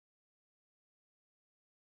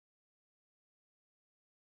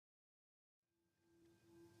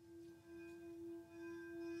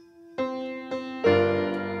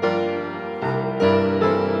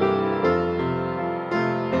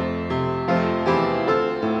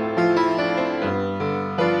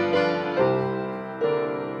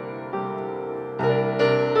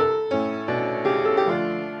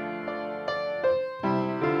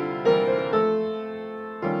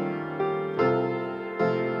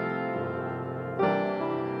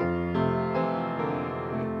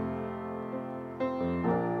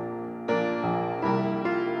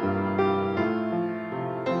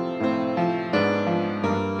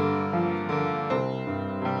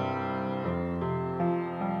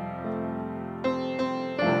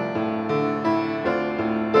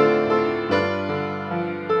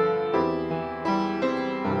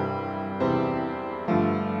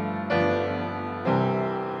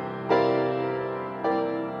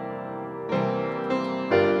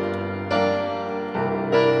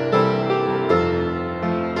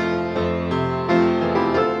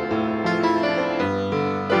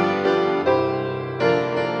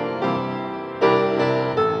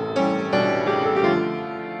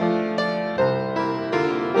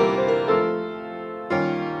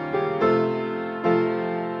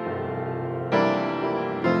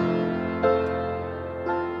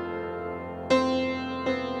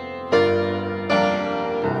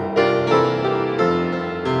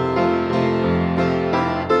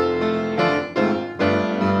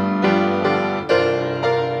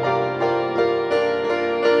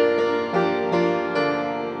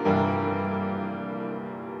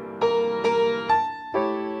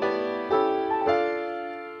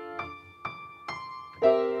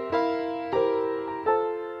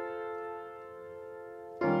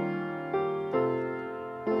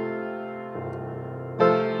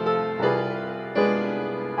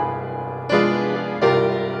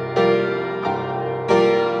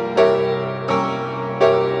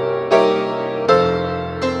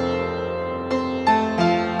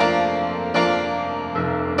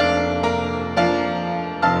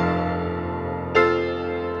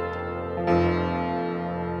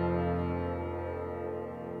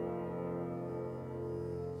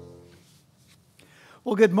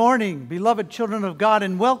Well, good morning, beloved children of God,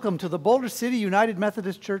 and welcome to the Boulder City United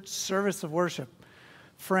Methodist Church service of worship.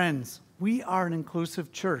 Friends, we are an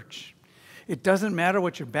inclusive church. It doesn't matter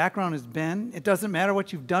what your background has been. It doesn't matter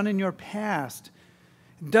what you've done in your past.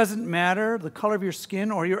 It doesn't matter the color of your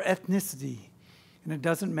skin or your ethnicity. And it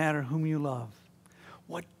doesn't matter whom you love.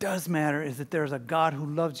 What does matter is that there's a God who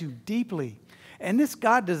loves you deeply. And this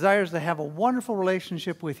God desires to have a wonderful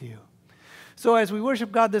relationship with you. So as we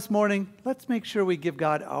worship God this morning, let's make sure we give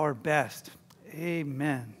God our best.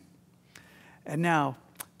 Amen. And now,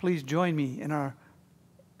 please join me in our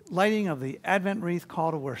lighting of the Advent wreath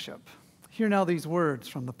call to worship. Hear now these words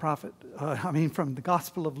from the from the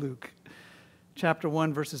Gospel of Luke, chapter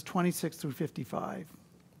 1, verses 26 through 55.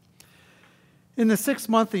 In the 6th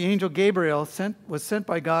month, the angel Gabriel was sent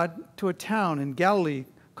by God to a town in Galilee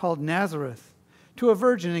called Nazareth, to a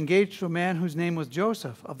virgin engaged to a man whose name was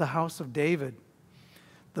Joseph, of the house of David.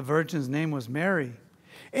 The virgin's name was Mary.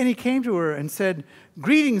 And he came to her and said,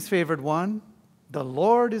 "Greetings, favored one, the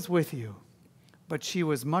Lord is with you." But she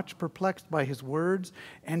was much perplexed by his words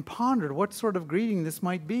and pondered what sort of greeting this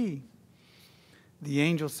might be. The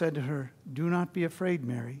angel said to her, "Do not be afraid,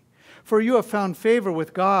 Mary, for you have found favor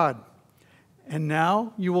with God. And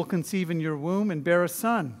now you will conceive in your womb and bear a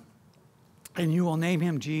son, and you will name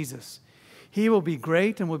him Jesus. He will be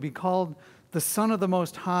great and will be called the Son of the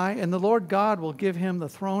Most High, and the Lord God will give him the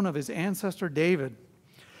throne of his ancestor David.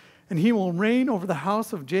 And he will reign over the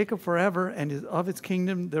house of Jacob forever, and of his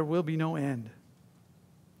kingdom there will be no end."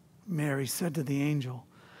 Mary said to the angel,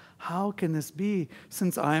 "How can this be,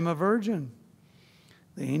 since I am a virgin?"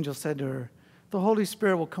 The angel said to her, "The Holy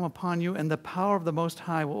Spirit will come upon you, and the power of the Most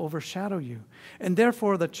High will overshadow you. And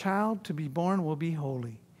therefore the child to be born will be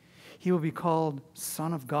holy. He will be called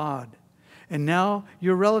Son of God. And now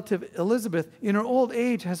your relative Elizabeth, in her old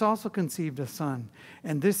age, has also conceived a son.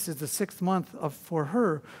 And this is the 6th month for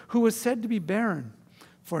her, who was said to be barren.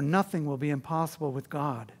 For nothing will be impossible with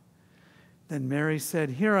God." Then Mary said,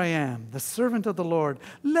 "Here I am, the servant of the Lord.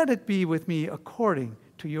 Let it be with me according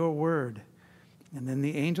to your word." And then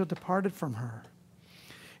the angel departed from her.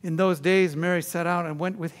 In those days Mary set out and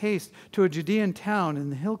went with haste to a Judean town in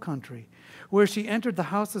the hill country, where she entered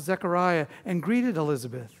the house of Zechariah and greeted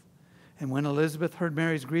Elizabeth. And when Elizabeth heard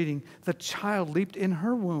Mary's greeting, the child leaped in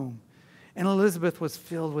her womb. And Elizabeth was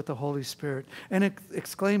filled with the Holy Spirit and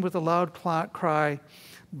exclaimed with a loud cry,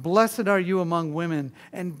 "Blessed are you among women,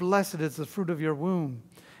 and blessed is the fruit of your womb.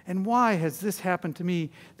 And why has this happened to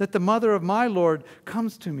me, that the mother of my Lord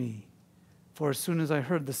comes to me? For as soon as I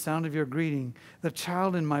heard the sound of your greeting, the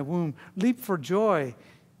child in my womb leaped for joy.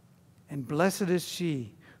 And blessed is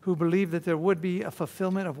she who believed that there would be a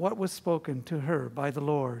fulfillment of what was spoken to her by the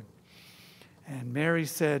Lord." And Mary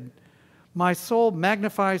said, "My soul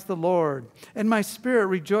magnifies the Lord, and my spirit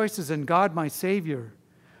rejoices in God my Savior,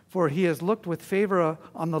 for he has looked with favor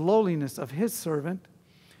on the lowliness of his servant.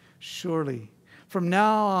 Surely, from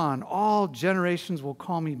now on, all generations will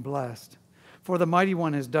call me blessed. For the Mighty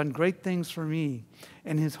One has done great things for me,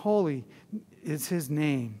 and his holy is his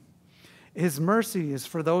name. His mercy is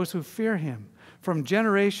for those who fear him, from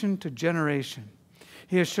generation to generation.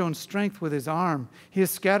 He has shown strength with his arm. He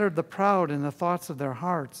has scattered the proud in the thoughts of their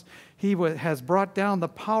hearts. He has brought down the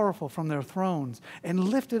powerful from their thrones and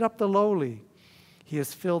lifted up the lowly. He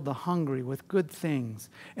has filled the hungry with good things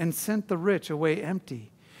and sent the rich away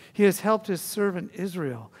empty. He has helped his servant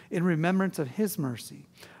Israel in remembrance of his mercy,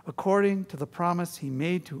 according to the promise he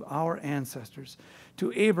made to our ancestors,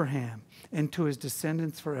 to Abraham and to his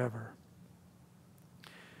descendants forever."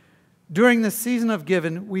 During this season of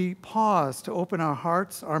giving, we pause to open our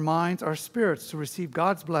hearts, our minds, our spirits to receive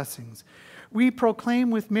God's blessings. We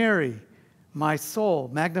proclaim with Mary, "My soul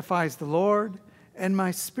magnifies the Lord, and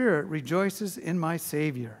my spirit rejoices in my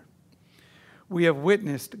Savior." We have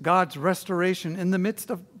witnessed God's restoration in the midst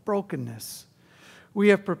of brokenness. We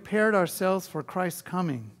have prepared ourselves for Christ's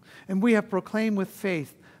coming, and we have proclaimed with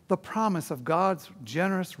faith the promise of God's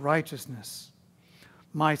generous righteousness.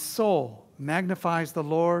 "My soul magnifies the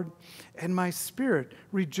Lord, and my spirit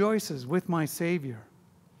rejoices with my Savior."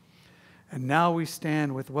 And now we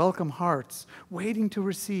stand with welcome hearts, waiting to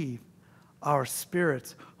receive. Our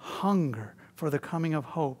spirits hunger for the coming of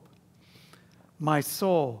hope. "My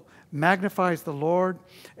soul magnifies the Lord,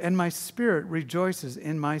 and my spirit rejoices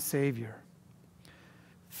in my Savior."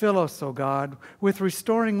 Fill us, O God, with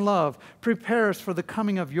restoring love. Prepare us for the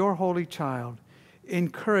coming of your holy child.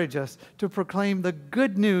 Encourage us to proclaim the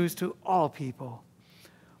good news to all people.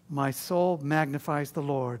 "My soul magnifies the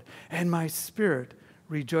Lord, and my spirit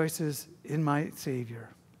rejoices in my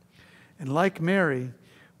Savior." And like Mary,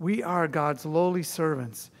 we are God's lowly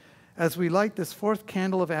servants. As we light this 4th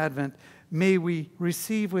candle of Advent, may we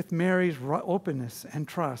receive with Mary's openness and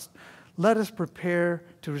trust. Let us prepare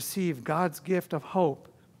to receive God's gift of hope.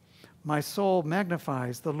 My soul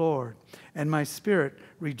magnifies the Lord, and my spirit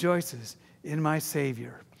rejoices in my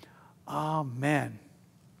Savior. Amen.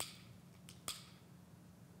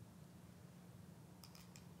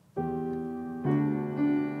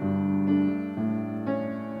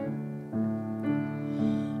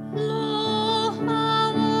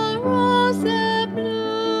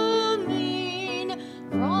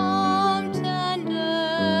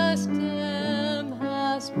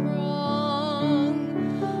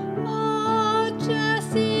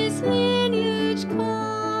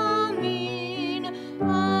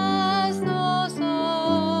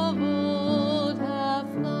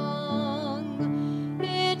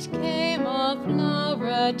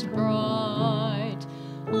 Bright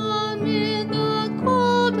amid the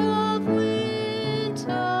cold of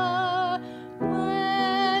winter,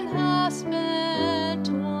 when how spent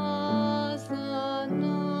was the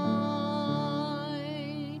night.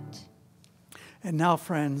 And now,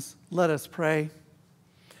 friends, let us pray.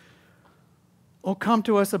 Oh, come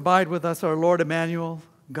to us, abide with us, our Lord Emmanuel,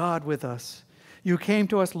 God with us. You came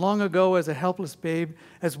to us long ago as a helpless babe,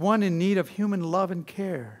 as one in need of human love and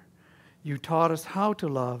care. You taught us how to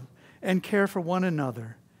love and care for one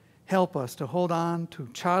another. Help us to hold on to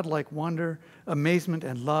childlike wonder, amazement,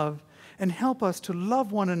 and love, and help us to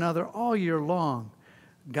love one another all year long.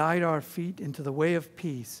 Guide our feet into the way of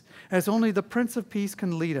peace, as only the Prince of Peace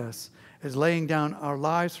can lead us, as laying down our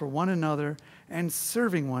lives for one another and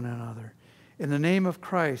serving one another. In the name of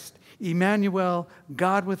Christ, Emmanuel,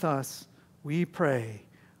 God with us, we pray.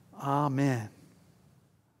 Amen.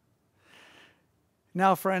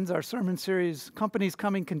 Now, friends, our sermon series, Company's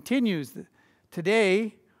Coming, continues.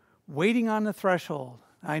 Today, Waiting on the Threshold.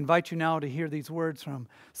 I invite you now to hear these words from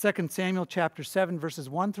 2 Samuel chapter 7, verses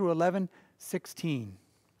 1 through 11, 16.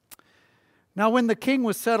 Now, when the king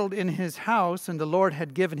was settled in his house, and the Lord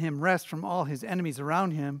had given him rest from all his enemies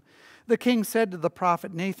around him, the king said to the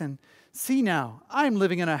prophet Nathan, "See now, I am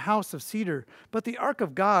living in a house of cedar, but the ark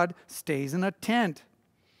of God stays in a tent."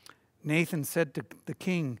 Nathan said to the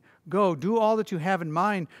king, "Go, do all that you have in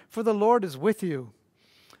mind, for the Lord is with you."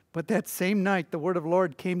 But that same night the word of the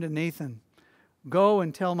Lord came to Nathan. "Go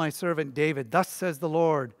and tell my servant David, thus says the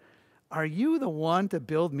Lord, are you the one to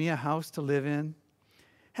build me a house to live in?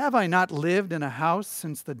 Have I not lived in a house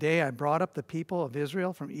since the day I brought up the people of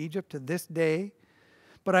Israel from Egypt to this day?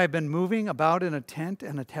 But I have been moving about in a tent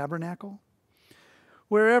and a tabernacle.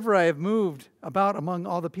 Wherever I have moved about among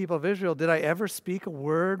all the people of Israel, did I ever speak a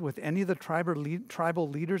word with any of the tribal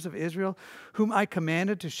leaders of Israel, whom I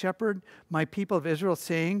commanded to shepherd my people of Israel,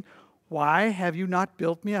 saying, why have you not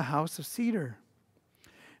built me a house of cedar?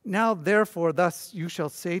 Now therefore, thus you shall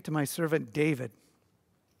say to my servant David,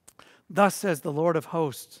 thus says the Lord of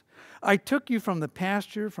hosts, I took you from the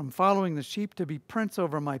pasture, from following the sheep, to be prince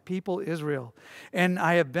over my people Israel. And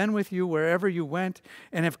I have been with you wherever you went,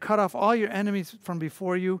 and have cut off all your enemies from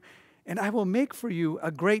before you. And I will make for you a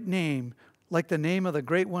great name, like the name of the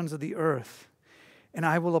great ones of the earth. And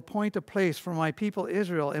I will appoint a place for my people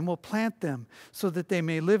Israel, and will plant them, so that they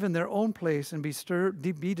may live in their own place and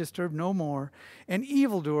be disturbed no more. And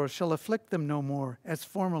evildoers shall afflict them no more, as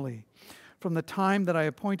formerly, from the time that I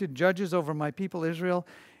appointed judges over my people Israel.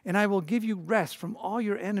 And I will give you rest from all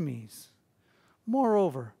your enemies.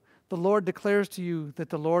 Moreover, the Lord declares to you that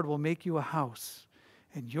the Lord will make you a house,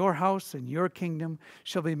 and your house and your kingdom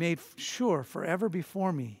shall be made sure forever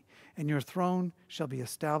before me, and your throne shall be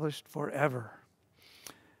established forever.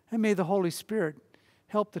 And may the Holy Spirit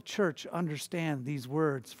help the church understand these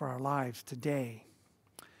words for our lives today.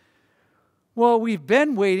 Well, we've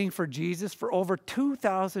been waiting for Jesus for over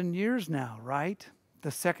 2,000 years now, right? The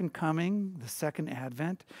second coming, the second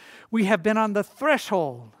advent. We have been on the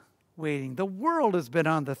threshold waiting. The world has been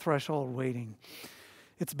on the threshold waiting.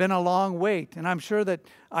 It's been a long wait, and I'm sure that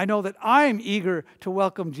I know that I'm eager to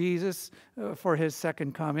welcome Jesus for his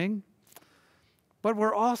second coming. But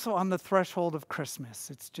we're also on the threshold of Christmas.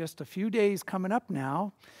 It's just a few days coming up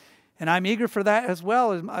now, and I'm eager for that as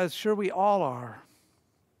well, as sure we all are.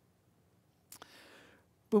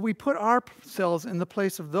 But we put ourselves in the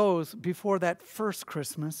place of those before that first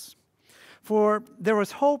Christmas. For there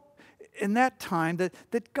was hope in that time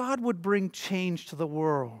that God would bring change to the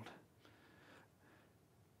world.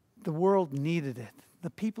 The world needed it. The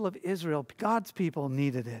people of Israel, God's people,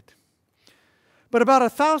 needed it. But about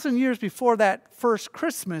 1,000 years before that first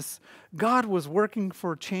Christmas, God was working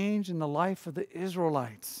for change in the life of the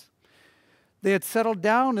Israelites. They had settled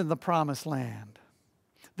down in the Promised Land.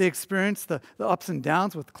 They experienced the ups and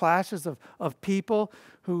downs with clashes of people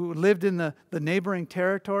who lived in the neighboring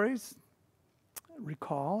territories.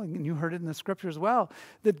 recall, and you heard it in the scripture as well,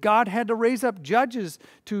 that God had to raise up judges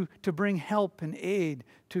to bring help and aid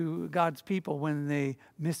to God's people when they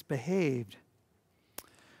misbehaved.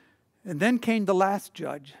 And then came the last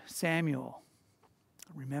judge, Samuel.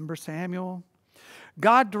 Remember Samuel?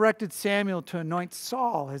 God directed Samuel to anoint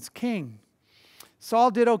Saul as king.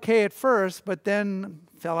 Saul did okay at first, but then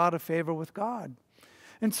fell out of favor with God.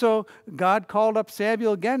 And so God called up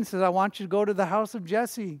Samuel again and says, I want you to go to the house of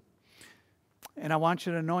Jesse, and I want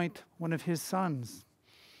you to anoint one of his sons.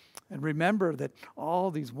 And remember that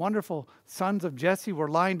all these wonderful sons of Jesse were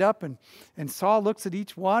lined up, and Saul looks at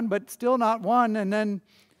each one, but still not one. And then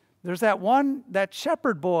there's that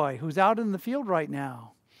shepherd boy who's out in the field right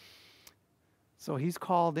now. So he's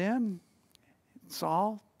called in.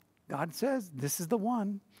 Saul, God says, this is the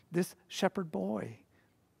one, this shepherd boy.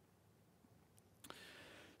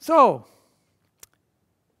 So,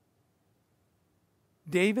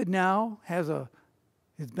 David now has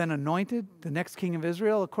been anointed, the next king of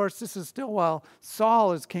Israel. Of course, this is still while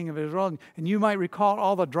Saul is king of Israel. And you might recall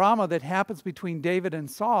all the drama that happens between David and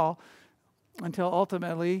Saul until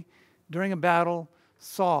ultimately, during a battle,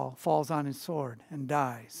 Saul falls on his sword and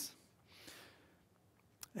dies.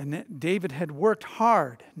 And David had worked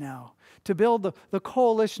hard now to build the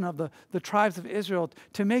coalition of the tribes of Israel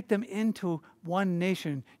to make them into one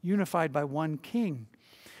nation, unified by one king.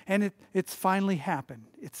 And it's finally happened.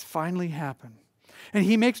 It's finally happened. And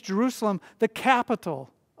he makes Jerusalem the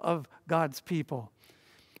capital of God's people.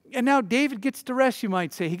 And now David gets to rest, you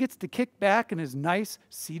might say. He gets to kick back in his nice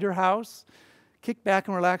cedar house, kick back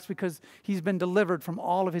and relax because he's been delivered from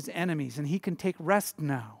all of his enemies, and he can take rest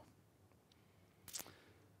now.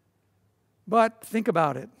 But think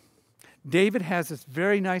about it. David has this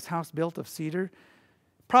very nice house built of cedar.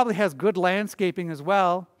 Probably has good landscaping as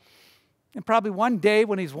well. And probably one day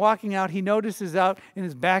when he's walking out, he notices out in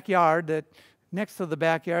his backyard that next to the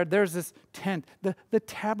backyard, there's this tent, the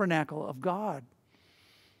tabernacle of God.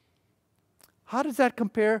 How does that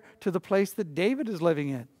compare to the place that David is living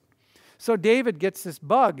in? So David gets this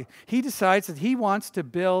bug. He decides that he wants to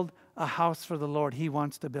build a house for the Lord. He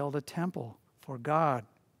wants to build a temple for God.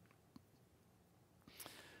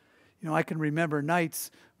 You know, I can remember nights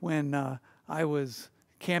when I was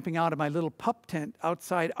camping out in my little pup tent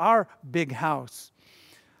outside our big house.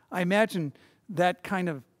 I imagine that kind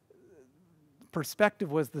of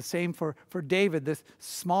perspective was the same for David, this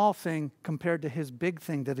small thing compared to his big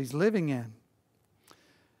thing that he's living in.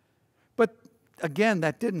 But again,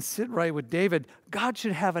 that didn't sit right with David. God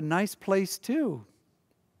should have a nice place too.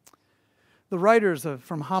 The writers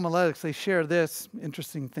from homiletics, they share this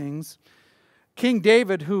interesting things. King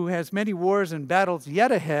David, who has many wars and battles yet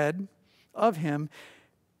ahead of him,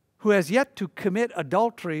 who has yet to commit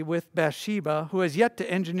adultery with Bathsheba, who has yet to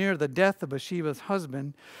engineer the death of Bathsheba's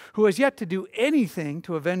husband, who has yet to do anything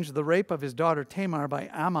to avenge the rape of his daughter Tamar by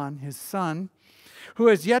Ammon, his son, who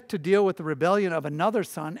has yet to deal with the rebellion of another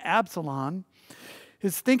son, Absalom,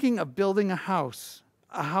 is thinking of building a house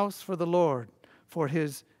for the Lord, for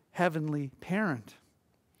his heavenly parent.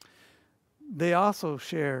 They also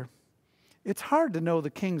share, it's hard to know the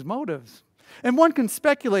king's motives. And one can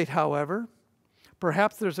speculate, however,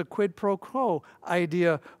 perhaps there's a quid pro quo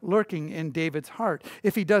idea lurking in David's heart.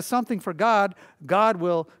 If he does something for God, God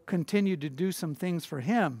will continue to do some things for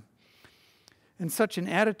him. And such an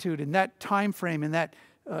attitude in that time frame, in that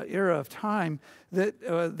era of time,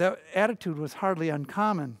 that attitude was hardly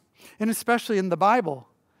uncommon. And especially in the Bible,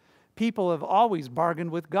 people have always bargained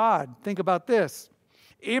with God. Think about this.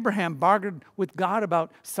 Abraham bargained with God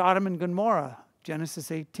about Sodom and Gomorrah,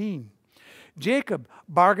 Genesis 18. Jacob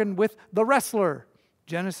bargained with the wrestler,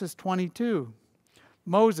 Genesis 22.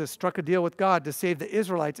 Moses struck a deal with God to save the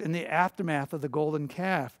Israelites in the aftermath of the golden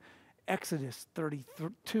calf, Exodus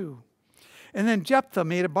 32. And then Jephthah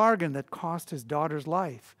made a bargain that cost his daughter's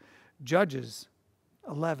life, Judges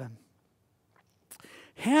 11.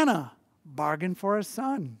 Hannah bargained for a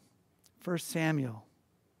son, 1 Samuel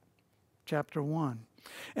chapter 1.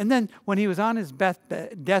 And then when he was on his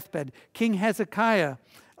deathbed, King Hezekiah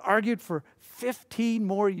argued for 15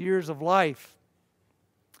 more years of life.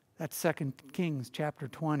 That's 2 Kings chapter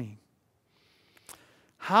 20.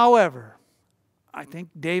 However, I think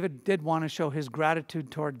David did want to show his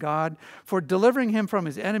gratitude toward God for delivering him from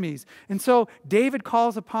his enemies. And so David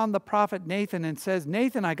calls upon the prophet Nathan and says,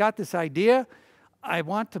 Nathan, I got this idea. I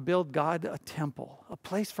want to build God a temple, a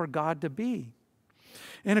place for God to be.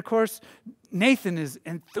 And of course, Nathan is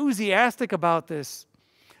enthusiastic about this.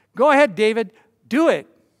 Go ahead, David, do it.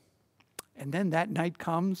 And then that night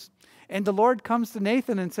comes, and the Lord comes to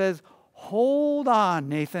Nathan and says, hold on,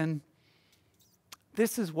 Nathan.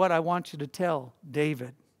 This is what I want you to tell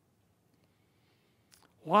David.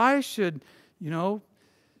 Why should,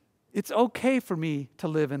 it's okay for me to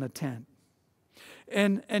live in a tent.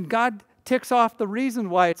 And God ticks off the reason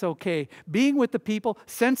why it's okay. Being with the people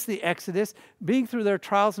since the Exodus, being through their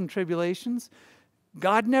trials and tribulations,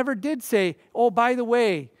 God never did say, oh, by the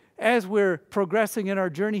way, as we're progressing in our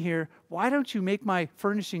journey here, why don't you make my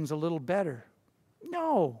furnishings a little better?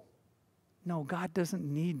 No, God doesn't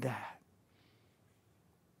need that.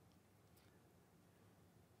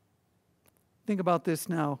 Think about this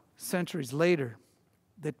now, centuries later,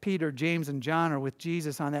 that Peter, James, and John are with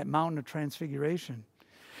Jesus on that mountain of transfiguration.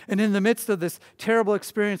 And in the midst of this terrible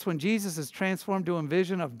experience, when Jesus is transformed to a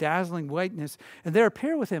vision of dazzling whiteness, and there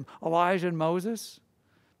appear with him Elijah and Moses,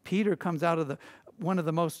 Peter comes out of one of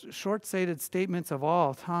the most short-sighted statements of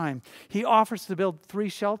all time. He offers to build 3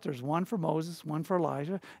 shelters, one for Moses, one for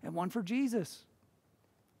Elijah, and one for Jesus.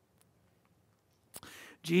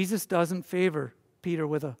 Jesus doesn't favor Peter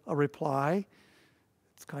with a reply.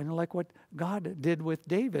 It's kind of like what God did with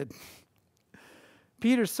David.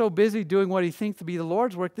 Peter's so busy doing what he thinks to be the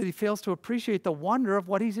Lord's work that he fails to appreciate the wonder of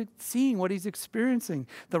what he's seeing, what he's experiencing.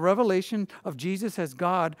 The revelation of Jesus as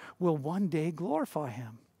God will one day glorify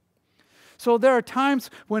him. So there are times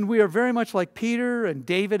when we are very much like Peter and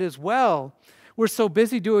David as well. We're so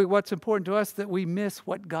busy doing what's important to us that we miss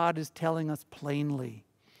what God is telling us plainly.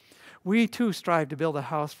 We too strive to build a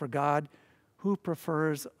house for God who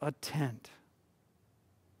prefers a tent.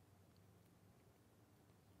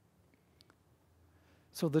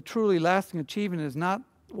 So the truly lasting achievement is not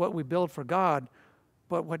what we build for God,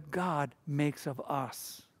 but what God makes of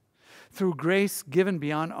us through grace given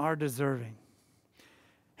beyond our deserving.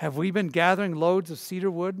 Have we been gathering loads of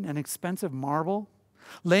cedar wood and expensive marble,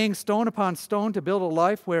 laying stone upon stone to build a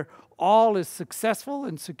life where all is successful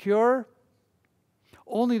and secure,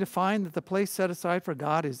 only to find that the place set aside for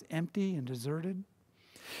God is empty and deserted?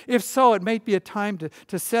 If so, it may be a time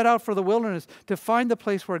to set out for the wilderness, to find the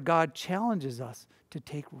place where God challenges us to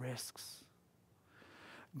take risks.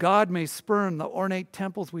 God may spurn the ornate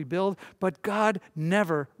temples we build, but God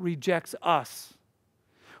never rejects us.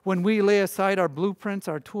 When we lay aside our blueprints,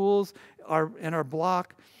 our tools, and our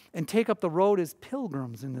block, and take up the road as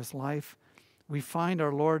pilgrims in this life, we find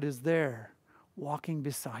our Lord is there, walking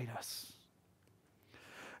beside us.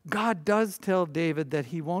 God does tell David that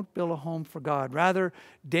he won't build a home for God. Rather,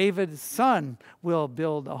 David's son will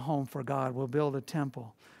build a home for God, will build a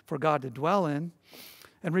temple for God to dwell in.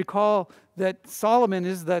 And recall that Solomon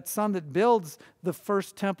is that son that builds the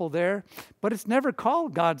first temple there, but it's never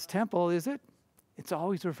called God's temple, is it? It's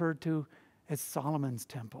always referred to as Solomon's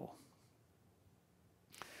temple.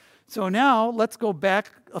 So now let's go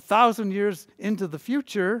back 1,000 years into the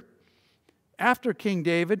future after King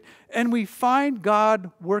David, and we find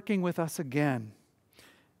God working with us again.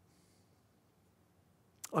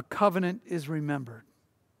 A covenant is remembered.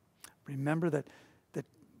 Remember that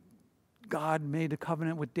God made a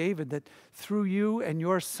covenant with David that through you and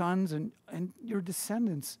your sons and your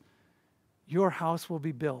descendants, your house will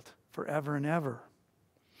be built forever and ever.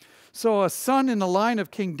 So a son in the line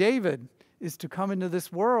of King David is to come into this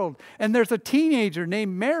world. And there's a teenager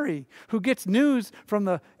named Mary who gets news from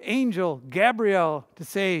the angel Gabriel to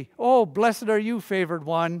say, oh, blessed are you, favored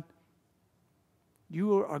one.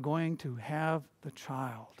 You are going to have the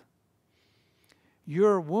child.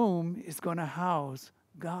 Your womb is going to house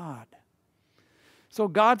God. So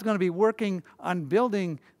God's going to be working on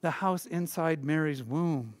building the house inside Mary's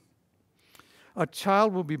womb. A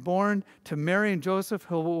child will be born to Mary and Joseph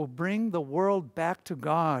who will bring the world back to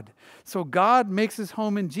God. So God makes his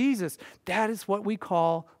home in Jesus. That is what we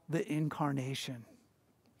call the incarnation.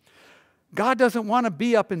 God doesn't want to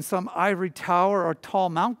be up in some ivory tower or tall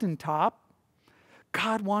mountaintop.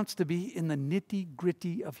 God wants to be in the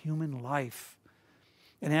nitty-gritty of human life.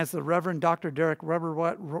 And as the Reverend Dr. Derek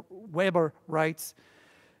Weber writes,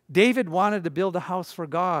 David wanted to build a house for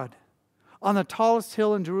God on the tallest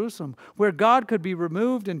hill in Jerusalem, where God could be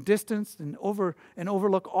removed and distanced and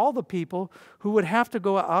overlook all the people who would have to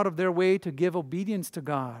go out of their way to give obedience to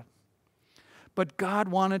God. But God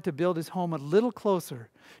wanted to build his home a little closer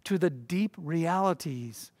to the deep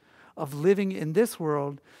realities of living in this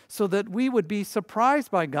world so that we would be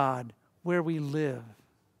surprised by God where we live.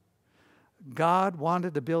 God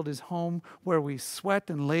wanted to build his home where we sweat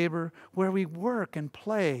and labor, where we work and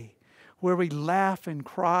play, where we laugh and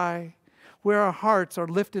cry, where our hearts are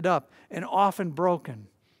lifted up and often broken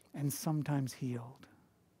and sometimes healed.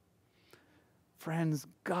 Friends,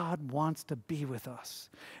 God wants to be with us,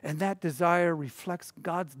 and that desire reflects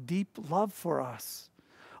God's deep love for us,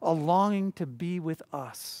 a longing to be with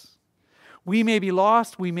us. We may be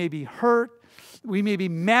lost, we may be hurt, we may be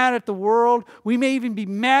mad at the world, we may even be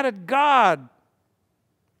mad at God.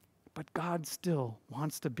 But God still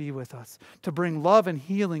wants to be with us, to bring love and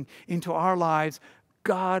healing into our lives.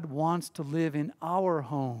 God wants to live in our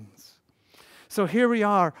homes. So here we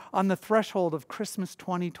are on the threshold of Christmas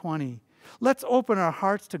 2020. Let's open our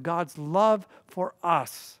hearts to God's love for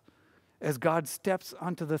us as God steps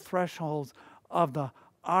onto the thresholds of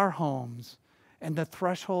our homes and the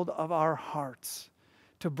threshold of our hearts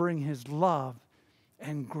to bring His love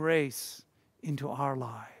and grace into our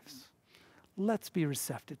lives. Let's be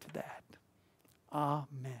receptive to that.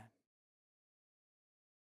 Amen.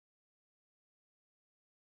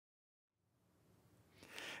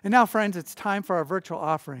 And now, friends, it's time for our virtual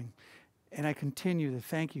offering. And I continue to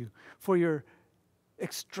thank you for your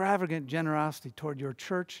extravagant generosity toward your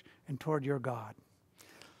church and toward your God.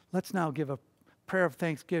 Let's now give a prayer of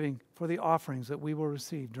thanksgiving for the offerings that we will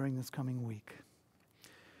receive during this coming week.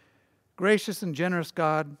 Gracious and generous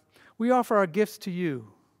God, we offer our gifts to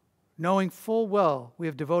you, knowing full well we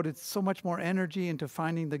have devoted so much more energy into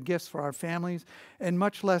finding the gifts for our families and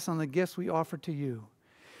much less on the gifts we offer to you.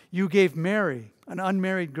 You gave Mary, an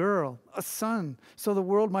unmarried girl, a son so the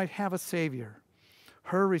world might have a Savior.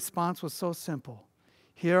 Her response was so simple.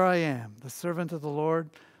 Here I am, the servant of the Lord.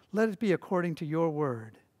 Let it be according to your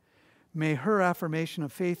word. May her affirmation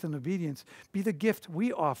of faith and obedience be the gift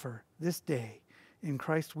we offer this day. In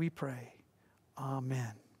Christ we pray.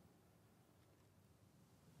 Amen.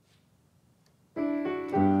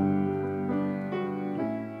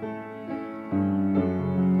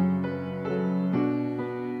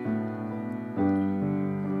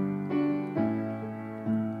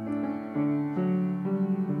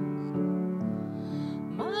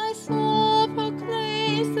 My soul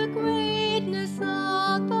proclaims the greatness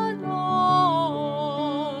of the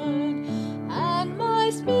Lord, and my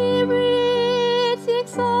spirit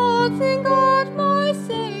exalts in God my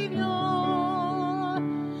Savior.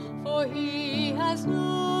 For He has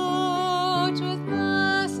looked with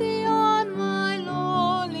mercy on my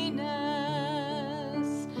lowliness,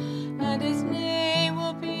 and His name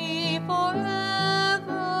will be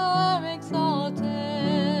forever exalted.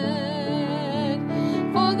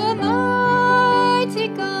 For the mighty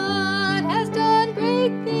God has done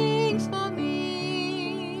great things for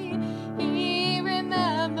me. He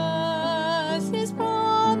remembers His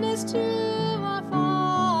promise to our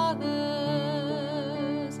fathers.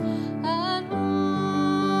 And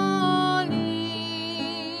holy,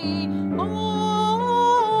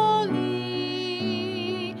 holy,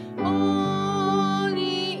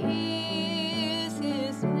 holy is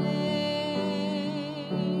His name.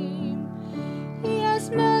 He has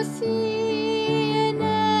mercy in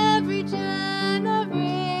every generation.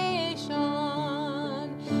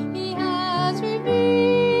 He has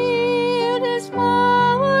revealed His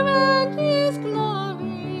power and His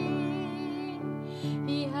glory.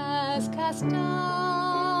 He has cast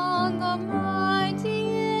down the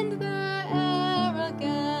mighty in their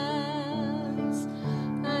arrogance,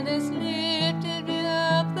 and has lifted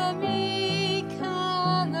up the meek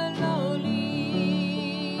and the lowly.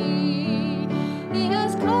 He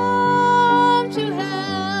has come to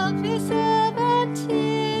help His servant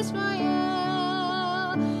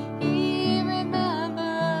Israel. He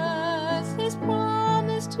remembers His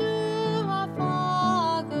promise to our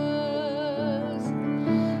fathers.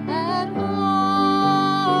 And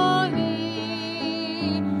holy,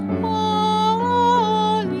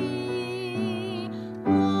 holy,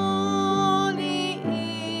 holy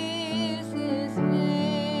is His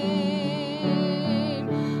name.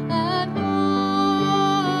 And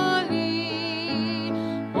holy,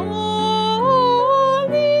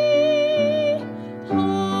 holy,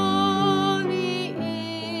 holy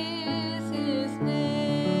is His name.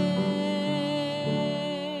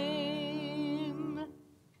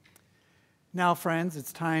 Now, friends,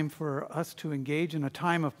 it's time for us to engage in a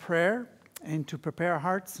time of prayer and to prepare our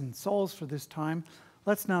hearts and souls for this time.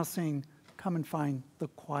 Let's now sing, Come and Find the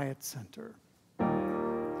Quiet Center.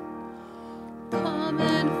 Come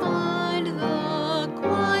and find the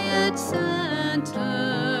quiet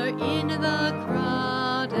center in the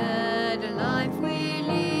crowded life we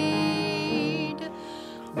lead.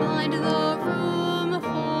 Find the room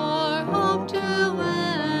for hope to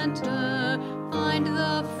enter. Find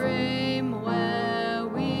the frame where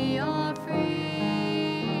we are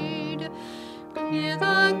freed. Clear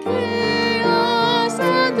the chaos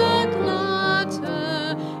and the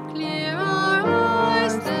clutter. Clear our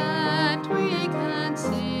eyes that we can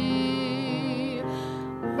see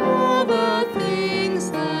all the things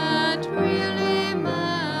that really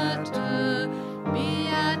matter. Be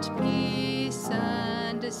at peace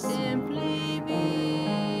and simply be.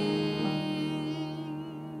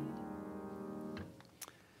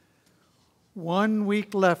 1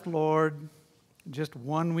 week left, Lord. Just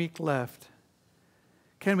 1 week left.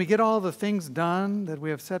 Can we get all the things done that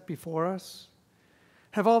we have set before us?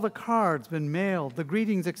 Have all the cards been mailed, the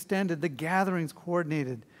greetings extended, the gatherings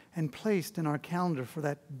coordinated and placed in our calendar for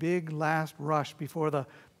that big last rush before the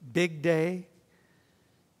big day?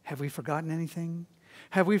 Have we forgotten anything?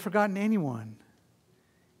 Have we forgotten anyone?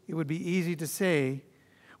 It would be easy to say,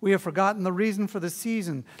 we have forgotten the reason for the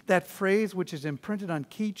season, that phrase which is imprinted on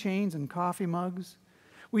keychains and coffee mugs.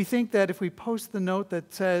 We think that if we post the note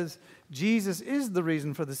that says, Jesus is the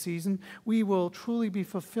reason for the season, we will truly be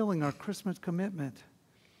fulfilling our Christmas commitment.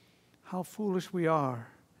 How foolish we are.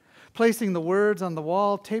 Placing the words on the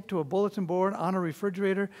wall, taped to a bulletin board, on a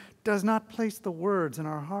refrigerator, does not place the words in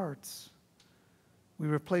our hearts. We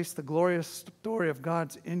replace the glorious story of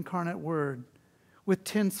God's incarnate word with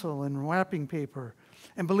tinsel and wrapping paper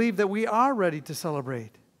and believe that we are ready to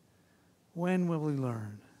celebrate. When will we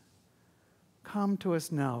learn? Come to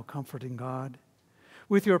us now, comforting God,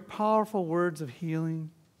 with your powerful words of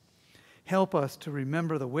healing. Help us to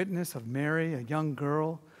remember the witness of Mary, a young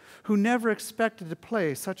girl who never expected to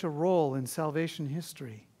play such a role in salvation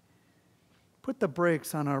history. Put the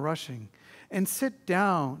brakes on our rushing and sit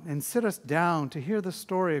us down to hear the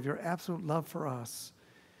story of your absolute love for us.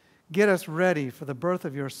 Get us ready for the birth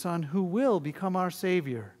of your Son, who will become our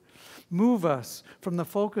Savior. Move us from the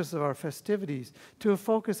focus of our festivities to a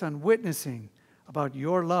focus on witnessing about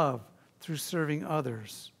your love through serving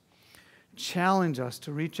others. Challenge us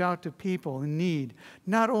to reach out to people in need,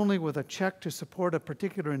 not only with a check to support a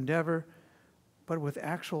particular endeavor, but with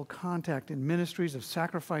actual contact in ministries of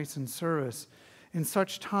sacrifice and service. In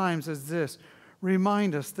such times as this,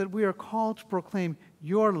 remind us that we are called to proclaim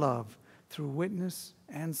your love through witness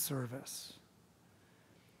and service.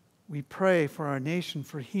 We pray for our nation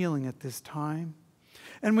for healing at this time.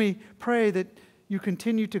 And we pray that you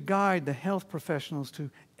continue to guide the health professionals to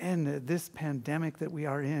end this pandemic that we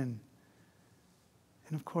are in.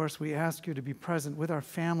 And of course, we ask you to be present with our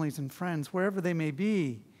families and friends, wherever they may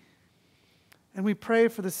be. And we pray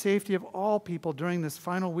for the safety of all people during this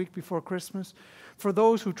final week before Christmas, for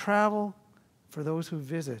those who travel, for those who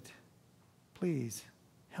visit. Please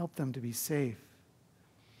help them to be safe.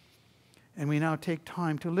 And we now take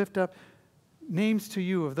time to lift up names to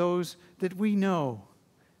you of those that we know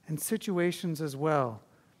and situations as well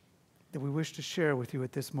that we wish to share with you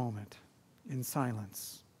at this moment in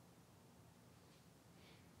silence.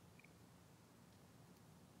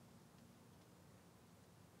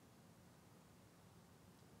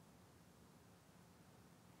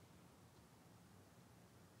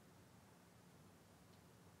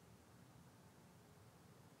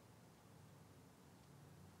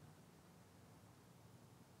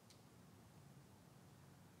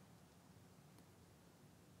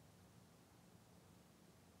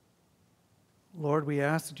 Lord, we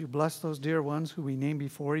ask that you bless those dear ones who we name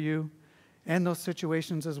before you and those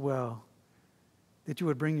situations as well, that you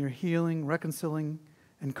would bring your healing, reconciling,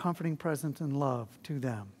 and comforting presence and love to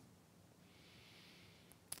them.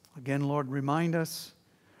 Again, Lord, remind us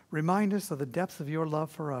of the depth of your love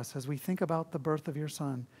for us as we think about the birth of your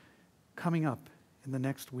Son coming up in the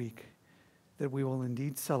next week, that we will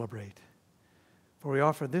indeed celebrate. For we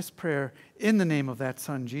offer this prayer in the name of that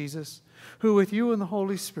Son, Jesus, who with you and the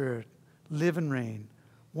Holy Spirit live and reign,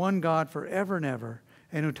 one God forever and ever,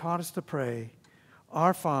 and who taught us to pray,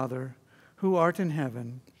 Our Father, who art in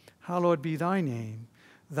heaven, hallowed be thy name.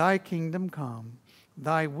 Thy kingdom come,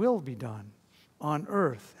 thy will be done, on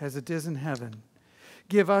earth as it is in heaven.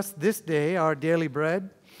 Give us this day our daily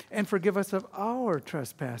bread, and forgive us of our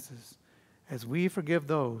trespasses, as we forgive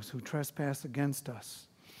those who trespass against us.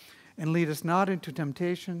 And lead us not into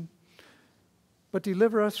temptation, but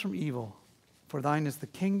deliver us from evil. For thine is the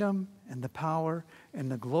kingdom, and the power, and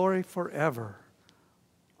the glory forever.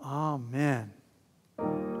 Amen.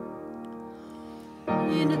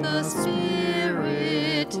 In the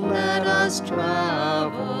Spirit, let us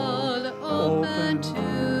travel, open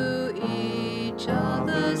to each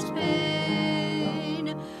other's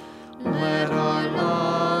pain. Let our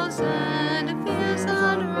loves and fears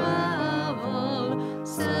unravel,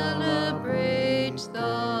 celebrate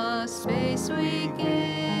the space we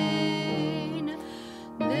gain.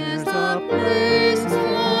 There's a place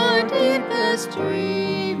for deepest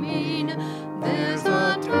dreaming, there's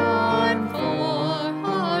a time for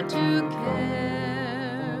heart to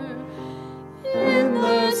care. In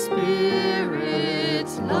the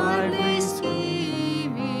Spirit's lively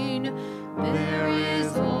scheming, there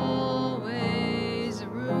is always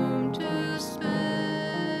room to spare.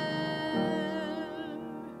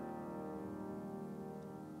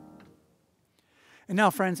 And now,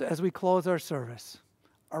 friends, as we close our service,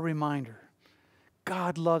 a reminder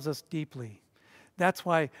God loves us deeply. That's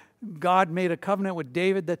why God made a covenant with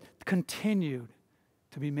David that continued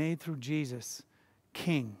to be made through Jesus,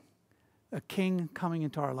 King, a King coming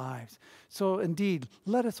into our lives. So indeed,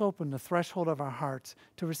 let us open the threshold of our hearts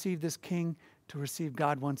to receive this King, to receive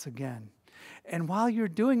God once again. And while you're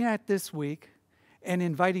doing that this week and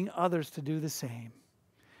inviting others to do the same,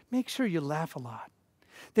 make sure you laugh a lot,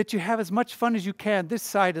 that you have as much fun as you can this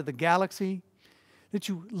side of the galaxy, that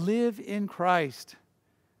you live in Christ.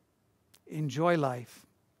 Enjoy life.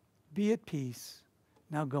 Be at peace.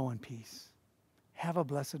 Now go in peace. Have a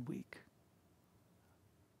blessed week.